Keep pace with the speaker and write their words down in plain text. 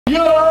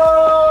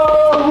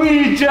Yo,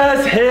 we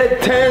just hit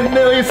 10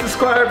 million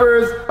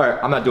subscribers. All right,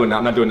 I'm not doing that.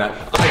 All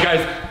right,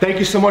 guys, thank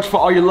you so much for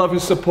all your love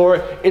and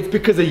support. It's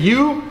because of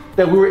you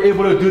that we were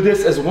able to do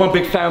this as one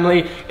big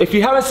family. If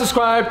you haven't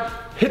subscribed,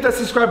 hit that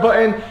subscribe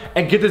button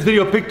and give this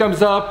video a big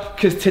thumbs up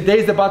because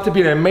today's about to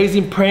be an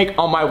amazing prank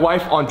on my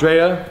wife,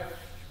 Andrea.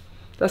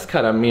 That's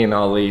kind of mean,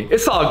 Ali.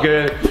 It's all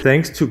good.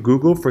 Thanks to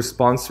Google for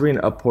sponsoring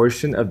a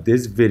portion of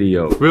this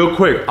video. Real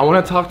quick, I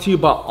want to talk to you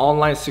about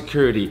online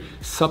security,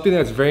 something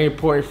that's very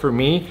important for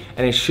me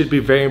and it should be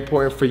very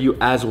important for you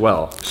as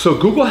well. So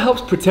Google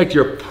helps protect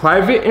your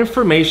private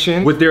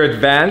information with their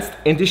advanced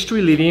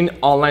industry-leading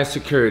online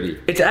security.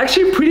 It's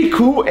actually pretty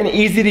cool and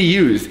easy to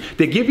use.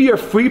 They give you a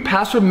free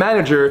password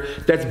manager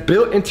that's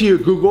built into your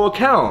Google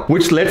account,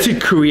 which lets you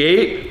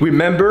create,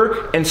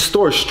 remember, and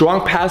store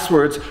strong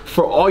passwords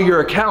for all your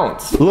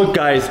accounts. Look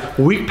guys,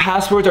 weak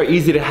passwords are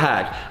easy to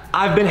hack.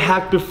 I've been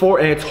hacked before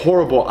and it's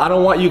horrible. I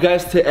don't want you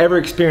guys to ever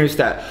experience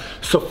that.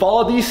 So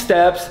follow these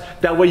steps,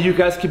 that way you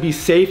guys can be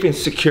safe and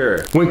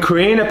secure. When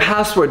creating a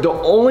password, the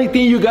only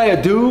thing you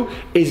gotta do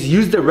is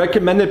use the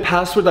recommended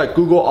password that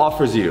Google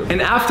offers you.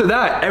 And after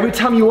that, every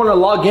time you wanna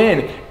log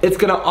in, it's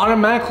gonna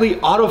automatically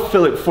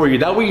autofill it for you.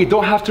 That way you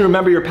don't have to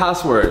remember your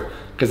password.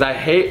 Because I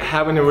hate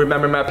having to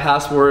remember my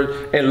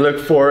password and look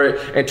for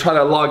it and try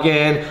to log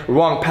in,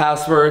 wrong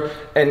password,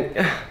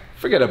 and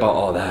forget about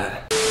all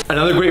that.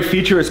 Another great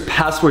feature is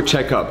password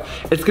checkup.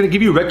 It's gonna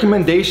give you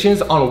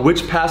recommendations on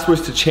which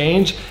passwords to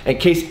change in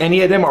case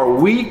any of them are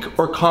weak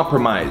or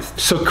compromised.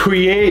 So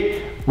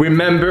create,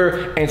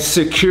 remember, and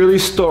securely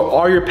store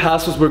all your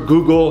passwords with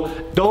Google.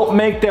 Don't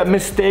make that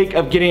mistake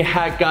of getting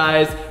hacked,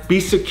 guys.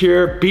 Be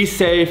secure, be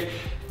safe.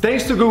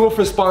 Thanks to Google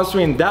for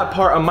sponsoring that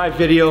part of my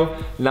video.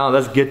 Now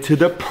let's get to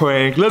the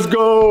prank. Let's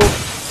go.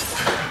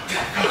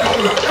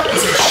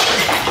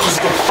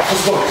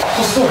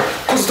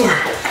 Close the door.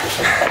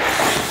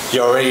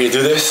 Y'all ready to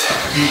do this?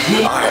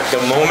 Alright, the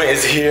moment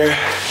is here.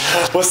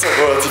 What's up,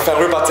 royalty fam?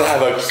 We're about to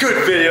have a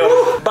good video.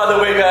 Woo! By the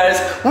way,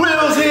 guys,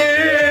 Will's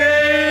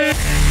here!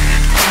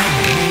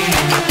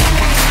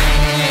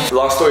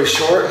 Long story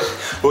short,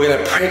 we're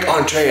gonna prank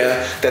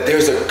Andrea that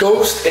there's a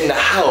ghost in the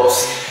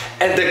house,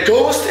 and the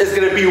ghost is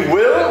gonna be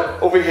Will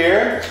over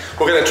here.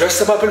 We're gonna dress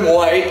him up in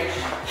white.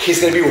 He's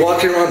gonna be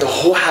walking around the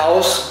whole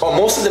house, or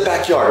most of the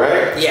backyard,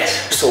 right?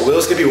 Yes. So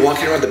Will's gonna be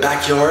walking around the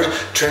backyard,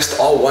 dressed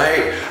all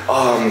white.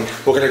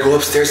 We're gonna go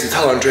upstairs and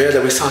tell Andrea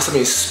that we saw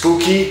something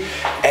spooky,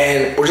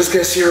 and we're just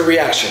gonna see her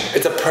reaction.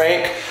 It's a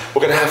prank.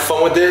 We're gonna have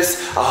fun with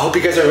this. I hope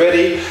you guys are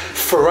ready.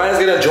 Farhan's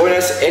gonna join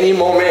us any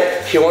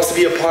moment. He wants to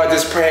be a part of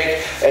this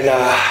prank. And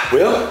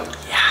Will?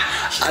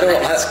 I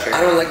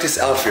don't like this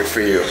outfit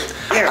for you.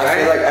 Yeah,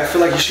 right? I feel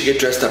like you should get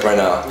dressed up right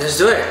now. Let's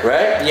do it.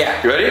 Right?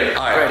 Yeah. You ready?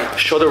 All right. Ready.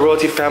 Show the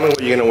royalty family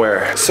what you're gonna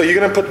wear. So you're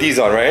gonna put these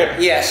on, right?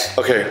 Yes.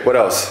 Okay, what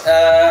else?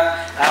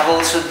 I've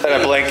also...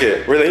 And a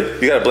blanket. Really?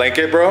 You got a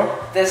blanket, bro?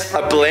 That's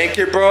a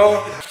blanket,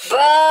 bro?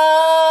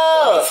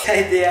 Oh! The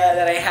idea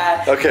that I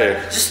had. Okay.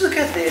 Just look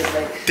at this.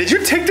 Like. Did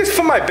you take this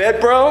from my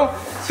bed, bro?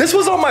 This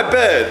was on my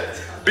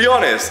bed. Be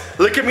honest.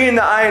 Look at me in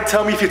the eye and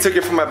tell me if you took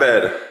it from my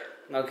bed.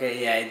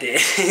 Okay, yeah, I did.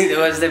 It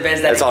was the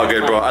best that It's all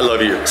good, bro. I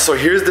love you. So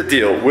here's the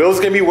deal. Will's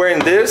gonna be wearing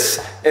this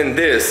and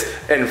this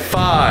in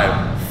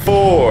 5,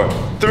 4,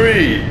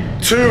 3,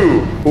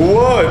 2,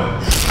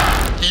 1.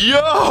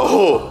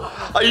 Yo!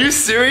 Are you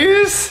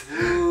serious?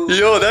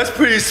 Yo, that's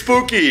pretty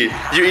spooky.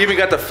 You even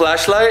got the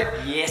flashlight?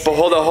 Yes. But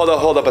hold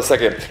up a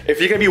second. If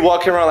you're gonna be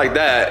walking around like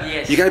that,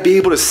 yes, you gotta be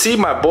able to see,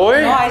 my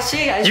boy. No, I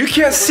see. You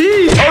can't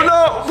see. Oh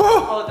no! Whoa.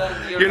 Hold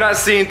on, You're not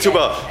seeing too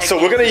well. So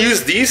we're gonna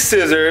use these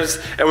scissors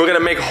and we're gonna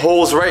make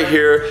holes right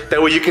here.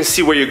 That way you can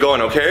see where you're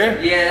going, okay?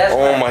 Yeah, that's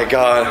Oh fine. my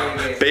God.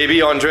 Okay.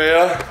 Baby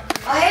Andrea.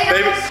 Oh, hey guys.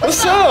 Baby,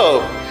 what's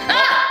up?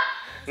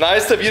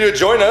 Nice of you to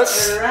join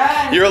us.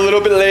 Right. You're a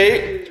little bit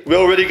late. We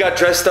already got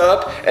dressed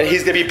up and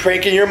he's gonna be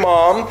pranking your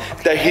mom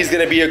that he's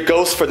gonna be a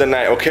ghost for the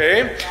night,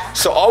 okay?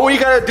 So all we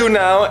gotta do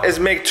now is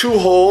make 2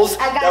 holes.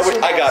 I got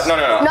it. I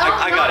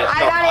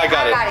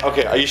got it.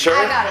 Okay, are you sure?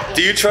 I got it.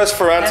 Do you trust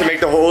Farhan to make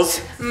the holes?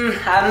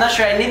 I'm not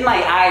sure. I need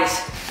my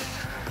eyes.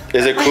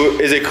 Is it cool?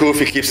 Is it cool if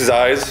he keeps his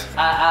eyes?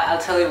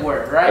 I'll tell you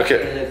where. Right Okay.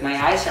 here. Look, my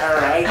eyes are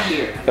right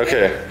here.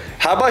 Okay.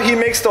 How about he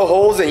makes the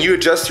holes and you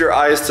adjust your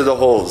eyes to the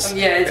holes?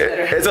 Yeah, it's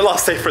better. It's a lot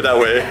safer that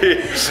way.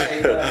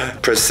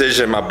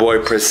 Precision, my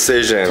boy,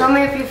 precision. Tell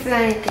me if you feel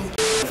anything.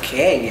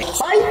 Okay.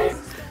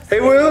 Hey,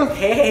 Will.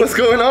 Hey. What's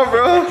going on,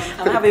 bro?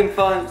 I'm having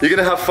fun. You're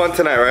gonna have fun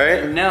tonight,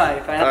 right? No,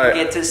 if I don't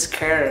get too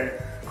scared.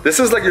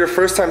 This is like your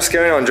first time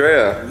scaring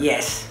Andrea.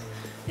 Yes.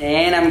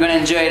 And I'm gonna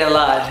enjoy it a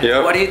lot.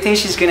 Yep. What do you think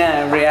she's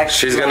gonna react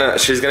She's to?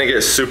 gonna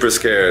get super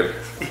scared.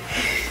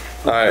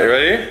 Alright,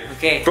 ready?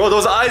 Okay. Bro,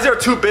 those eyes are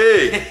too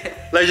big.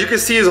 Like you can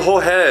see his whole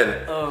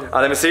head. Oh.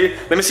 Let me see.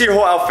 Let me see your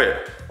whole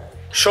outfit.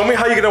 Show me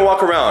how you're gonna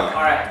walk around.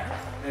 Alright.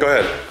 Go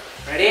ahead.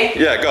 Ready?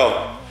 Yeah,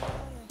 go.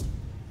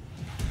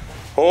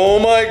 Oh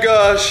my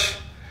gosh.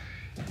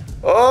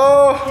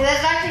 Oh. Yeah,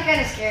 that's actually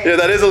kind of scary. Yeah,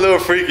 that is a little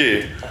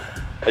freaky.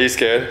 Are you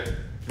scared?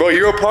 Bro,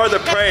 you're a part of the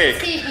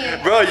prank.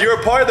 Bro, you're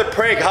a part of the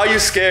prank. How are you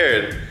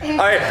scared? All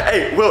right,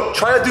 hey, Will,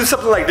 try to do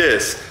something like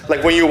this.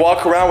 Like when you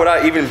walk around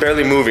without even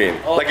barely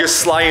moving. Like you're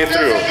sliding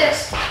through. Like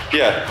this.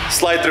 Yeah,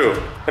 slide through.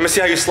 Let me see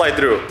how you slide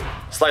through.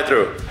 Slide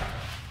through.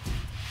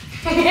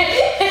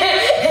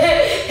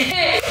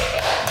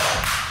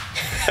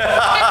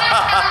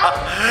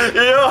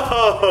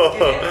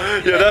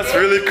 Yo, that's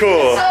really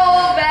cool.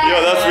 So bad.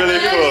 Yo, that's really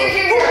cool.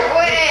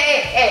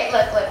 Wait, hey,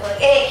 look.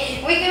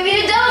 Hey, we can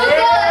be the double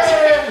dutch.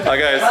 Alright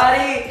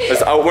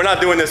guys, we're not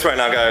doing this right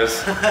now,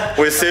 guys.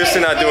 We're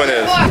seriously not doing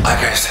this. Alright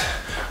guys,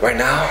 right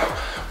now,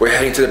 we're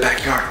heading to the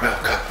backyard.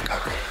 Well, go.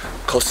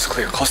 Coast is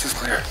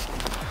clear,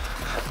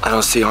 I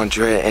don't see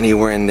Andrea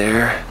anywhere in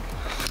there,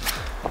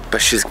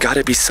 but she's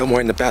gotta be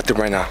somewhere in the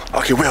bathroom right now.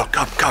 Okay, Will,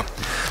 come.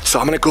 So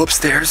I'm gonna go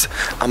upstairs.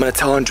 I'm gonna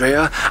tell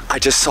Andrea I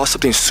just saw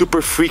something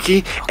super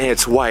freaky and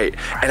it's white.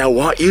 And I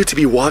want you to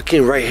be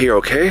walking right here,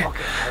 okay?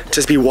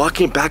 Just be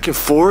walking back and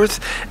forth,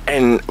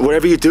 and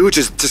whatever you do,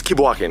 just keep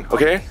walking,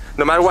 okay?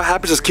 No matter what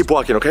happens, just keep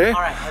walking, okay?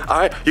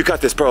 Alright, you got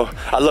this, bro.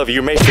 I love you,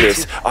 you're made for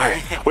this.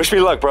 Alright, wish me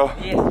luck, bro.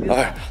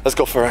 Alright, let's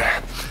go for it.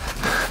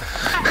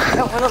 I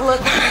don't want to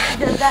look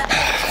at that.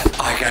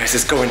 Alright guys,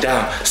 it's going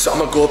down. So I'm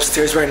gonna go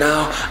upstairs right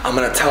now. I'm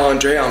gonna tell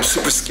Andrea I'm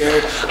super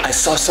scared. I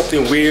saw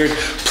something weird.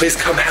 Please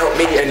come help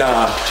me. And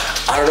I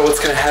don't know what's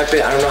gonna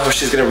happen. I don't know how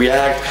she's gonna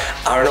react.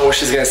 I don't know what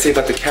she's gonna say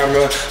about the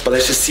camera. But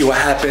let's just see what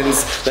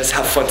happens. Let's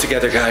have fun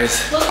together,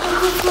 guys. Look.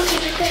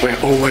 Wait,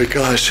 oh my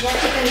gosh.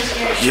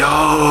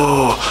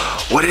 Yo,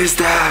 what is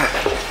that?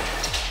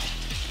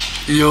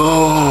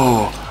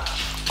 Yo,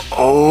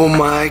 oh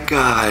my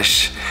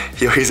gosh.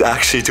 Yo, he's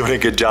actually doing a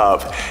good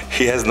job.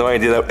 He has no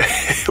idea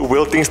that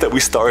Will thinks that we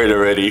started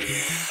already.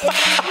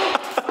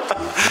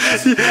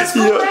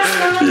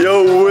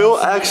 Yo, Will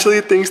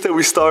actually thinks that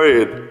we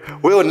started.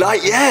 Will,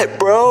 not yet,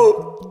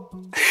 bro.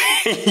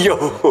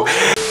 Yo.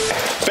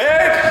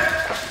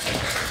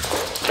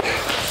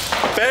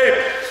 Babe,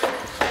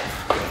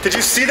 did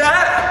you see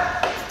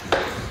that?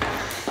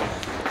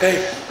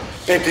 Babe,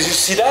 did you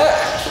see that?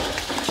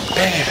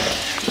 Babe,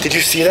 did you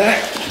see that?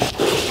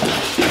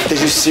 Did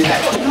you see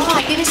that? No,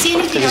 I didn't see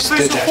anything. Did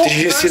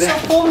you see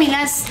that?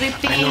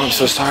 I know, I'm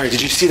so sorry.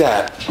 Did you see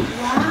that?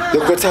 Wow.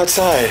 Look what's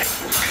outside.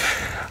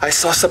 I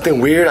saw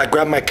something weird. I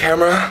grabbed my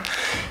camera.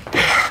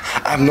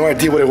 I have no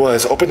idea what it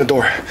was. Open the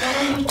door.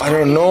 I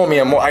don't know, mi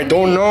amor. I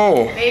don't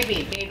know.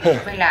 Baby,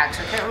 relax,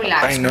 okay,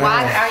 relax. I know.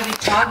 What are you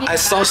talking about? I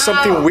saw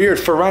something weird.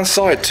 Ferran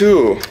saw it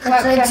too.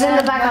 It's in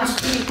the back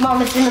house.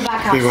 Mom, it's in the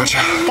back house. Wait, watch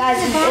out. Guys,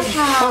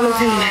 Mom,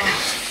 it's in the back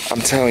house. I'm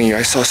telling you,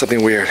 I saw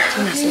something weird.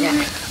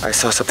 I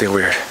saw something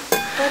weird.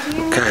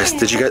 Guys,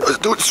 did you guys?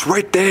 Dude, it's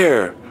right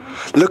there.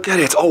 Look at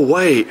it. It's all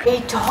white. What are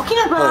you talking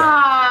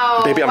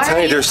about? Baby, I'm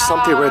telling you, there's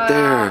something right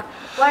there.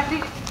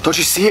 Don't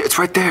you see it? It's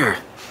right there.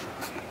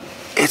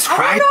 It's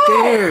right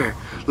there.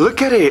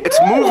 Look at it. It's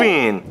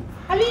moving.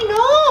 How do you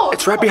know?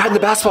 It's right behind the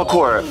basketball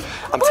court.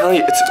 I'm telling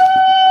you, it's...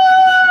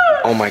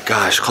 Oh my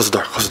gosh. Close the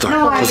door. Close the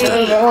door. Close the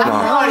door.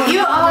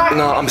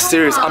 No, I'm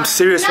serious. I'm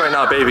serious right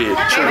now, baby.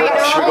 Should we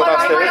go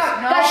downstairs?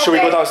 Should we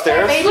go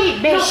downstairs?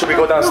 Should we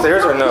go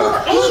downstairs or no?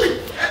 Hey,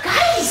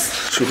 guys.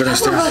 Should we go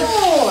downstairs?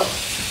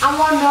 I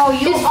want to know.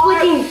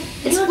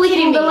 It's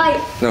flicking the light.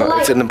 No,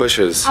 it's in the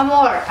bushes.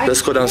 Amor.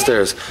 Let's go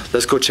downstairs.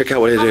 Let's go check out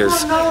what it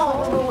is.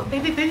 No,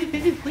 baby,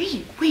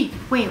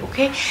 wait,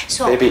 okay?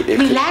 So, Baby,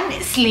 Milan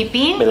is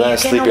sleeping.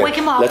 Milan's You're gonna sleeping. wake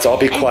him up. Let's all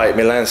be quiet.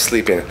 Milan's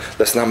sleeping.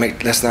 Let's not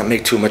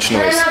make too much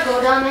noise. Can I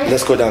go down there?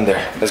 Let's go down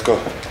there. Let's go.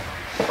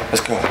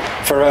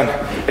 Ferran,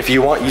 if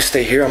you want, you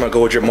stay here. I'm gonna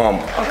go with your mom.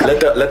 Okay.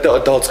 Let the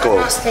adults go. I'm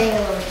not staying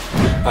alone.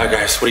 All right,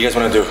 guys. What do you guys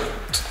want to do?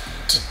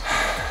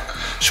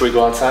 Should we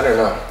go outside or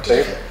no,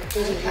 babe?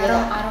 I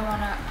don't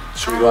wanna.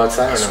 Should we go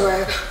outside or no?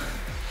 Swear.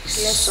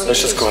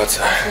 Let's just go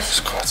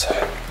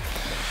outside.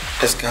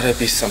 It's gotta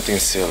be something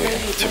silly.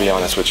 To be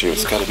honest with you,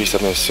 it's gotta be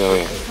something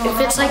silly. If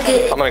it's like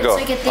a, I'm gonna go.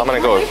 Like I'm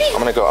gonna go.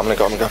 I'm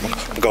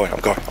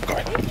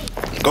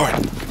going.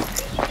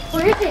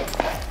 Where is it?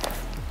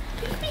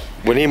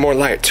 We need more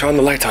light. Turn on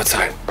the lights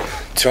outside.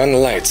 Turn on the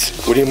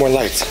lights. We need more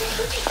lights.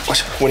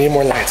 We need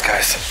more lights,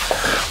 guys.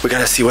 We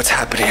gotta see what's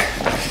happening.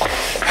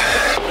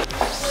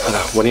 Hold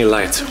on. We need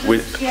lights.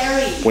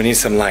 We need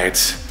some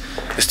lights.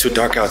 It's too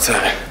dark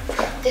outside.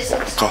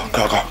 Go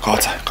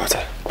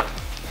outside.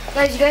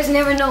 Guys, you guys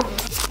never know.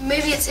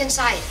 Maybe it's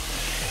inside.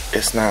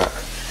 It's not.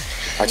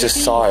 I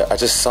just saw it. I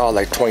just saw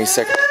like 20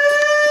 seconds.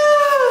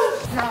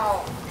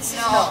 No.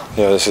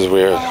 Yeah, this is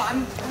weird.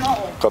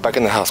 No. Go back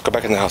in the house.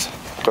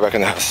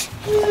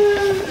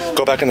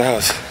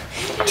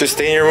 Just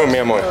stay in your room, mi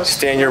amor.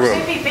 Stay in your room.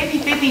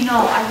 Baby,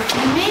 no. Are you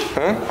kidding me?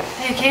 Huh?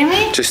 Are you kidding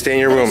me? Just stay in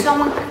your room.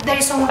 There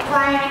is someone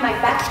crying in my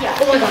backyard.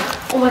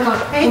 Oh my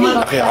god. Baby.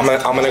 Okay, I'm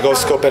gonna go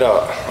scope it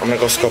out.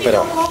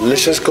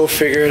 Let's just go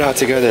figure it out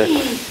together.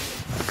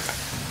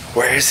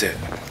 Where is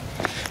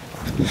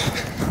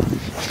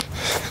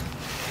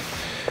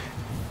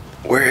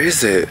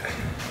it?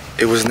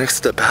 It was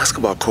next to the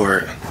basketball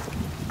court.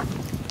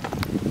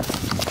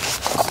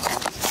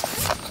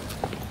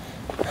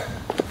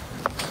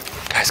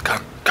 Guys,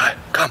 come.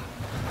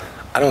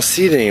 I don't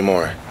see it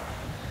anymore.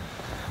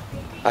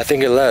 I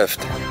think it left.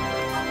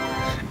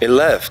 It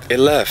left. It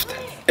left.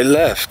 It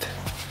left.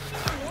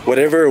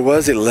 Whatever it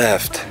was, it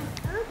left.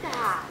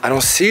 I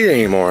don't see it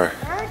anymore.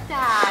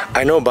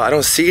 I know, but I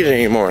don't see it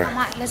anymore. Come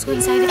on, let's go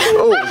inside.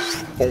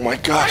 Oh my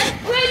gosh.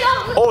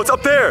 Oh, it's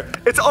up there.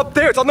 It's up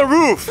there. It's on the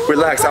roof.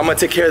 Relax. I'm gonna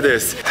take care of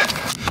this.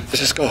 Let's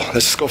just go.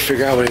 Let's just go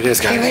figure out what it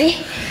is, guys. You ready?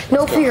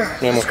 No fear.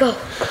 Let's go.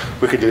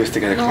 We can do this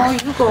together. Come on.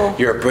 You go.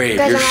 You're brave.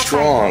 You're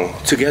strong.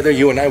 Together,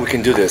 you and I, we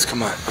can do this.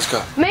 Come on. Let's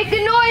go. Make the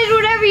noise,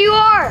 whatever you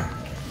are.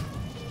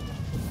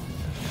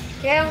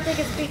 Okay, I don't think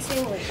it speaks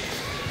English.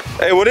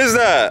 Hey, what is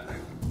that?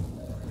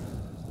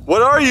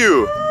 What are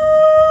you?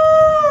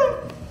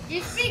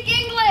 You speak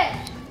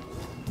English.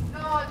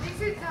 No, this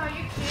is how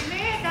you kidding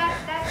me?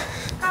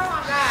 That's come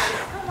on guys,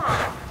 come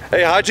on.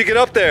 Hey, how'd you get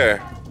up there?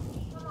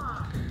 Come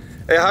on.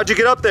 Hey, how'd you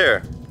get up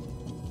there?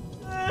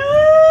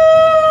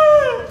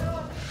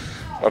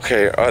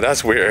 Okay, oh,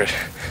 that's weird.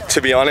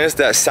 To be honest,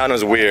 that sound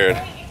was weird.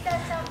 If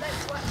that sounds like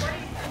what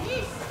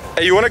is this?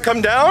 Hey, you wanna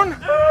come down?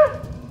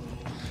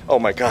 Oh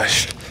my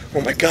gosh.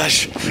 Oh my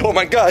gosh. Oh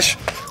my gosh.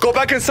 Go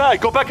back inside.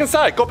 Go back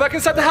inside. Go back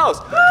inside the house.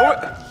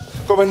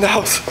 Go in the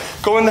house.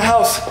 Go in the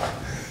house.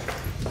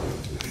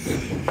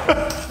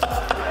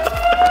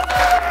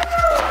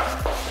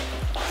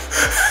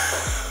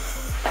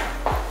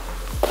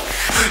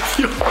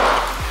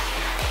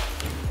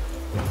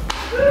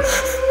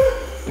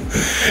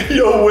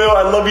 Yo, Will,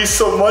 I love you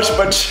so much,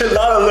 but chill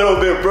out a little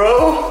bit,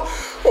 bro.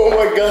 Oh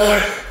my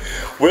God.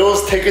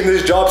 Will's taking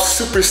this job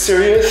super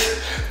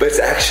serious, but it's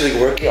actually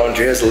working.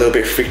 Andrea's a little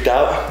bit freaked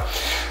out.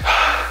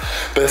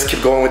 But let's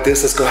keep going with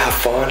this. Let's go have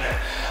fun.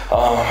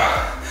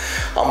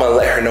 I'm gonna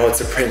let her know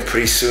it's a prank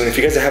pretty soon. If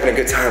you guys are having a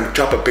good time,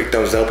 drop a big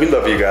thumbs up. We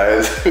love you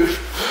guys.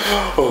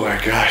 Oh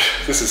my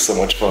gosh, this is so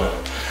much fun.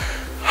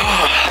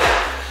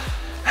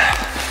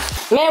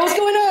 Man, what's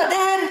going on,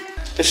 Dad?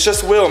 It's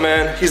just Will,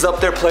 man. He's up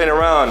there playing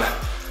around.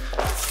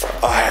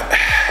 All right,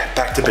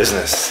 back to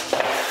business.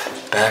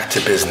 Back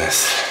to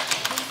business.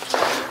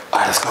 All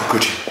right, let's go,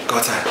 Gucci. Go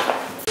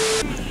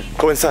outside.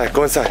 Go inside,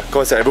 go inside, go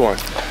inside, everyone.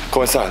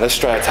 Go inside, let's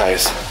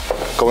strategize.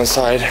 Go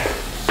inside.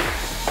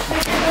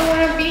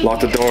 Lock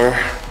the door.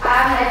 I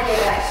have an idea,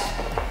 guys.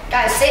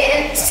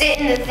 Guys, sit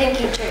in the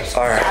thinking chairs.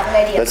 All right, I have an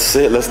idea. let's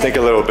sit, let's think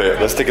a little bit.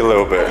 Let's think a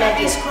little bit.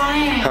 He's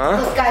crying.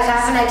 Huh? Look, guys, I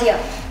have an idea.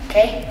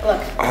 Okay,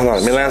 look. Hold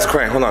on, Milan's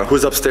crying, hold on.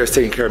 Who's upstairs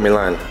taking care of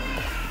Milan?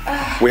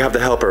 We have to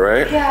help her,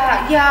 right?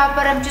 Yeah,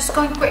 but I'm just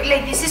going quick.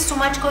 Like, this is too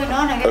much going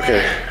on.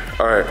 Okay,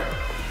 all right.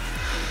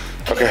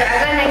 Okay. I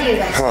got an idea,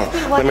 guys. Hold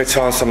on. Let me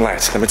turn on some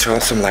lights. Let me turn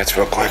on some lights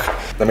real quick.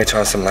 Let me turn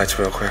on some lights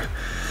real quick.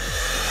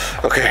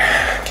 Okay.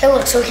 Okay,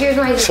 look, so here's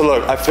my idea. So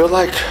look, I feel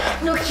like...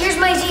 No, here's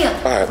my idea.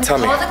 All right, tell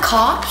me. Call the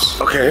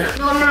cops. Okay.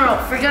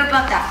 No, forget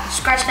about that.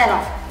 Scratch that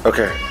off.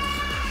 Okay.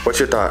 What's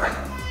your thought?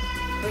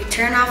 We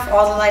turn off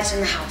all the lights in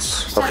the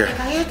house. Okay.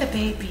 You're the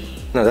baby.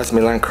 No, that's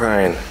Milan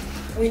crying.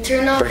 We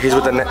turn off But he's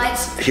all with the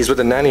lights. He's with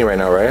the nanny right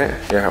now, right?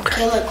 Yeah,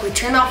 okay. Okay, look, we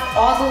turn off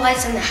all the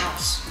lights in the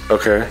house.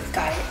 Okay.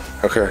 Got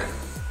it. Okay.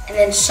 And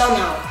then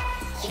somehow,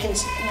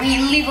 we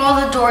leave all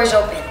the doors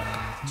open.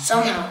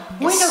 Somehow.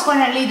 We're not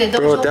gonna leave the doors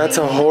Bro, open. that's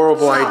a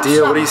horrible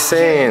idea. What are you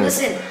saying?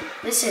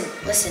 Listen.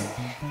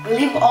 We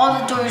leave all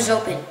the doors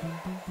open.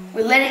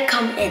 We let it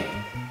come in.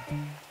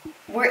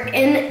 We're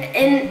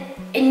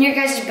in your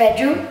guys'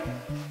 bedroom.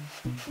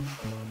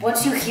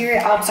 Once you hear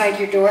it outside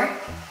your door,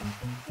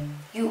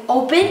 you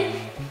open,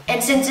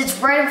 and since it's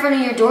right in front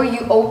of your door, you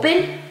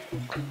open,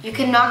 you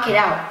can knock it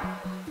out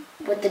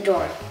with the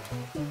door.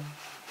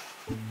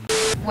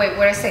 Wait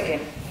a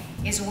second.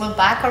 Is Will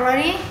back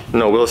already?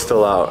 No, Will's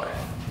still out.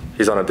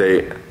 He's on a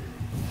date.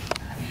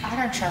 I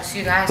don't trust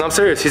you guys. No, I'm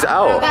serious. He's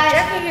out.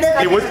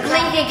 Guys, He went-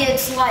 blinking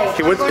its light.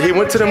 He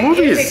went to the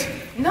movies.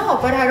 No,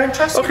 but I don't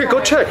trust you Okay, guys.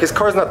 go check. His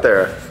car's not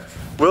there.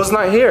 Will's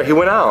not here. He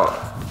went out.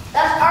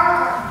 That's our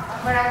car.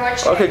 When I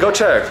watch Okay, go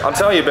check. I'm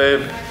telling you,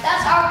 babe.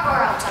 That's our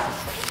car outside.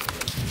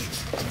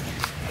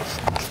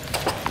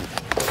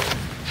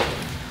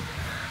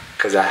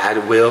 Because I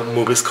had Will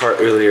move his car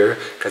earlier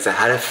because I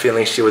had a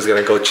feeling she was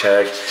gonna go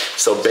check.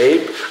 So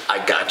babe,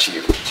 I got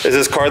you. Is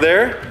his car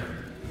there?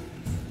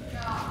 No.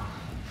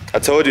 I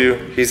told you,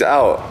 he's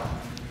out.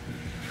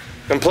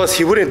 And plus,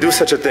 he wouldn't do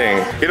such a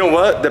thing. You know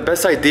what? The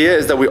best idea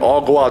is that we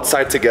all go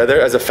outside together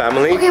as a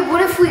family. Okay,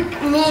 what if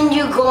me and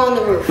you go on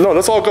the roof? No,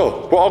 let's all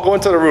go. We're all going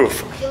to the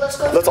roof. Okay, let's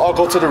go. Let's all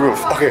go to the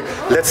roof. Okay,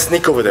 let's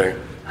sneak over there.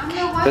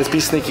 Okay. Let's be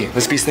sneaky.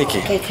 Let's be sneaky.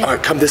 Okay. All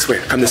right, come this way.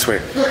 Come this way.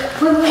 Look,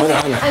 Hold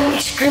on. I'm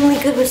extremely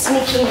good with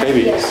sneaking.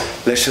 Baby,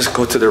 Yes. let's just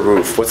go to the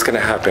roof. What's gonna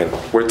happen?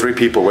 We're 3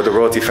 people. We're the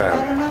royalty I fam.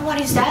 don't know what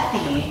is that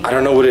thing. I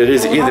don't know what it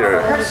is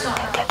either.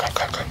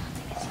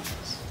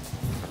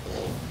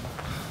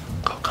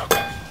 Go.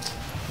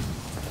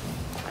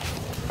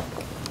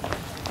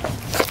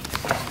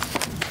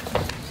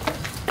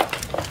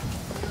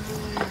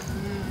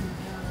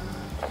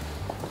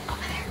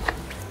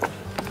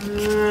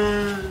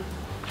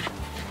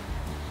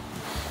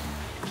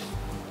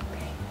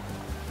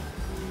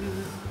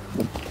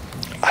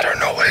 I don't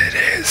know what it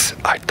is.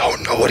 I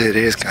don't know what it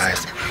is,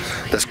 guys.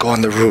 Let's go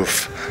on the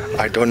roof.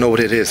 I don't know what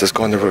it is. Let's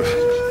go on the roof.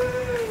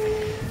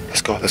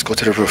 Let's go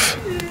to the roof.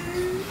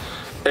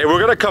 Hey, we're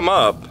gonna come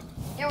up.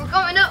 Yeah, we're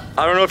coming up.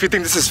 I don't know if you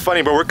think this is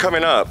funny, but we're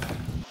coming up.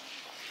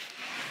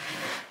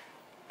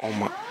 Oh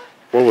my,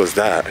 what was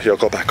that? Yo,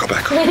 go back.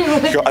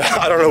 Yo,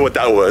 I don't know what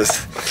that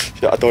was.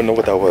 Yo, I don't know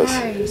what that was.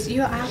 Guys,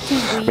 you're acting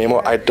weird.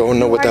 Memo, I don't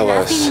know what that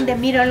was. In the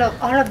middle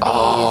of all of this.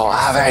 Oh, I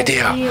have an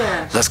idea.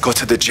 Here. Let's go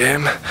to the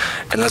gym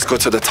and let's go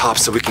to the top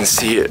so we can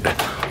see it.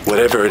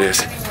 Whatever it is.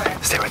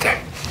 Stay right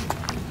there.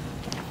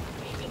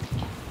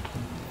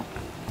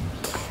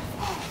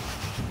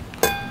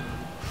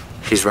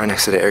 He's right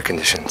next to the air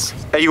conditions.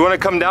 Hey, you wanna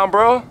come down,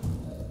 bro?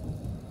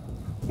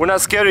 We're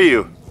not scared of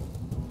you.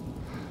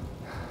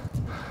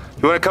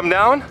 You wanna come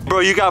down? Bro,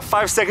 you got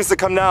 5 seconds to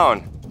come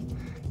down.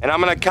 And I'm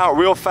gonna count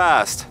real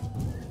fast.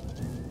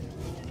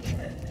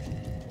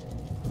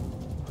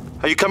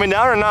 Are you coming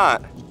down or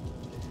not?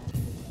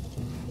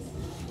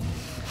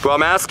 Bro,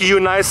 I'm asking you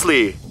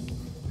nicely.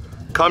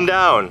 Come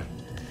down.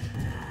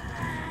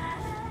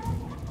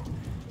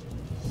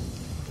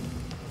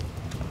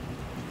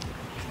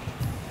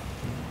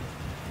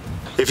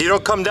 If you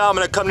don't come down, I'm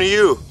gonna come to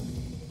you.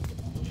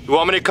 You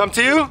want me to come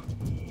to you?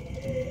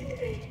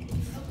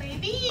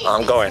 Baby.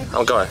 I'm going.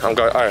 All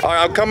right,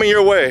 I'm coming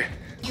your way.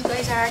 You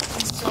guys are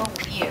acting so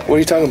weird. What are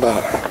you talking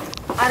about?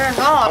 I don't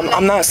know.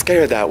 I'm not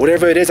scared of that.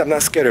 Whatever it is, I'm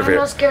not scared of it.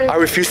 not scared of I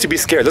refuse to be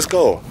scared. Let's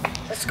go.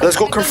 Let's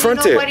go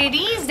confront it. What it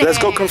is Let's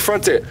go then.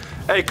 confront it.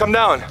 Hey, come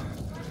down.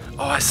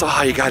 Oh, I saw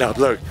how you got up.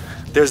 Look,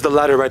 there's the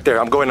ladder right there.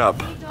 I'm going up.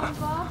 Don't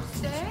go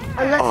upstairs.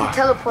 Unless you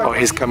teleport. Oh,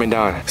 he's coming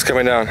down. He's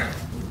coming down.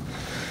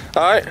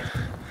 All right.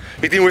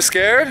 You think we're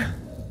scared?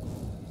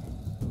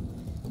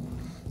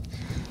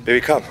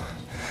 Baby, come.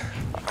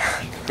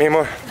 Me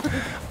more.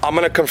 I'm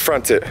gonna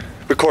confront it.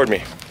 Record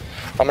me.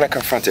 I'm gonna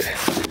confront it.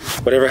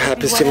 Whatever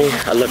happens to me,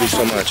 I love you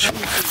so much.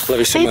 Love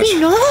you so much. Baby,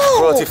 no.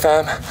 Royalty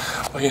fam.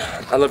 Oh, yeah.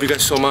 I love you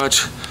guys so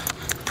much.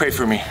 Pray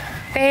for me.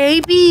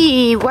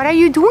 Baby, what are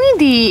you doing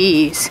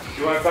this?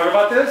 You wanna talk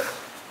about this?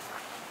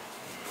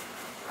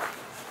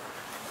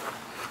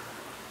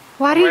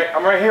 What are you?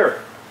 I'm right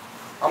here.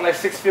 I'm like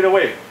 6 feet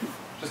away.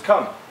 Just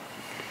come.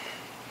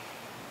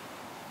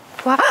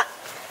 What?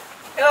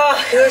 Oh,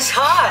 it was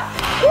hot.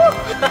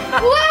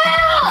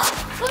 Wow!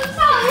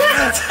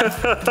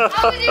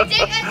 How was your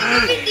day at the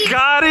movie theater?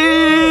 Got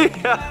it!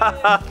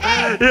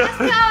 Hey, that's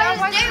how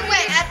his day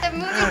went at the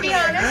movie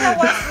theater. That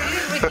was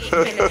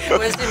really ridiculous. It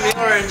was the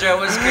orange. I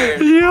was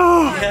scared.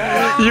 Yo,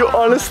 you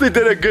honestly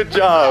did a good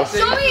job.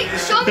 Show me.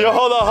 Yo,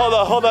 hold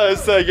on.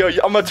 It's yo,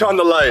 I'm gonna turn on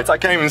the lights. I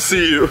can't even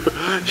see you.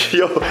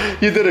 Yo,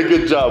 you did a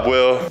good job,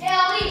 Will.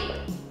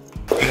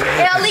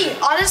 Hey Ali,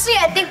 honestly,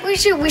 I think we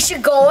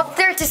should go up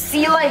there to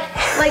see like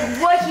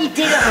what he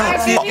did.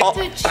 Guys, you need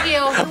to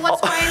chill. He was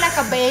crying like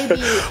a baby.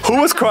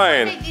 Who was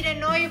crying? I didn't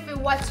know if it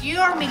was you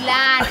or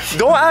Milan.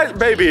 Don't act,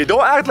 baby.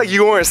 Don't act like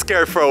you weren't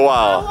scared for a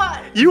while.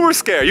 What? You were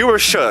scared. You were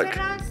shook.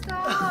 Yo,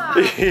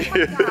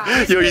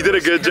 you did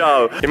a good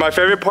job. And my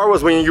favorite part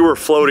was when you were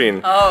floating.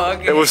 Oh,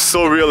 okay. It was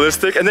so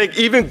realistic. And then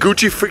even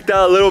Gucci freaked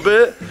out a little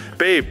bit.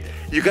 Babe,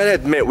 you gotta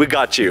admit, we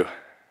got you.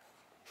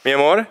 Mi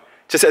amor?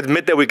 Just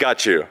admit that we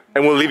got you,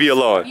 and we'll leave you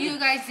alone. You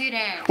guys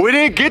didn't. We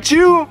didn't get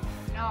you?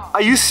 No.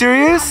 Are you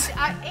serious?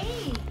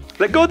 Hey.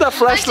 Let go of that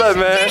flashlight,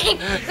 man.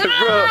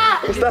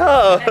 Bro,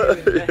 stop.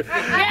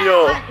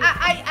 Yo.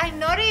 I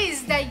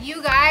noticed that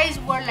you guys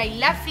were like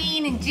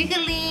laughing and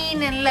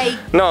jiggling and like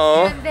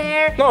No. here and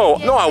there. No,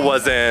 Yes, no, I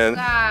wasn't.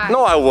 God.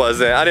 No, I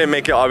wasn't. I didn't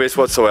make it obvious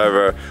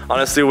whatsoever.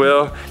 Honestly,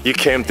 Will, you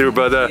came through,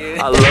 brother.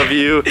 I love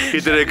you.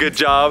 You did a good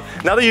job.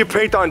 Now that you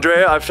pranked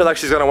Andrea, I feel like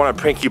she's gonna wanna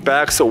prank you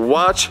back. So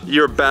watch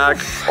your back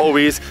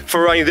always.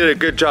 Farron, you did a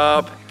good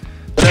job.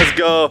 Let's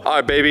go. All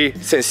right, baby.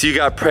 Since you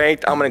got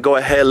pranked, I'm gonna go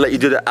ahead and let you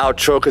do the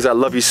outro because I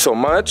love you so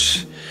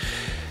much.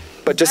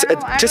 But just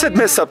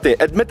admit something.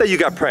 Admit that you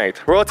got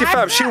pranked. Royalty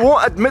fam, she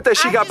won't admit that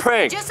she got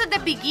pranked. Just at the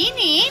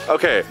beginning.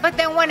 Okay. But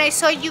then when I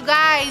saw you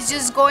guys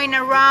just going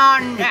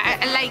around,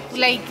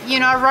 like you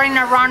know, running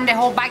around the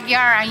whole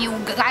backyard, and you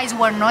guys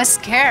were not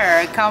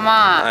scared. Come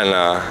on. I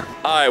know.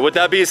 All right, with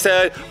that being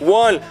said,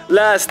 one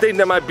last thing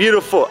that my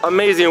beautiful,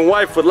 amazing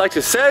wife would like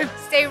to say.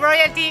 Stay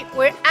royalty.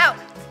 We're out.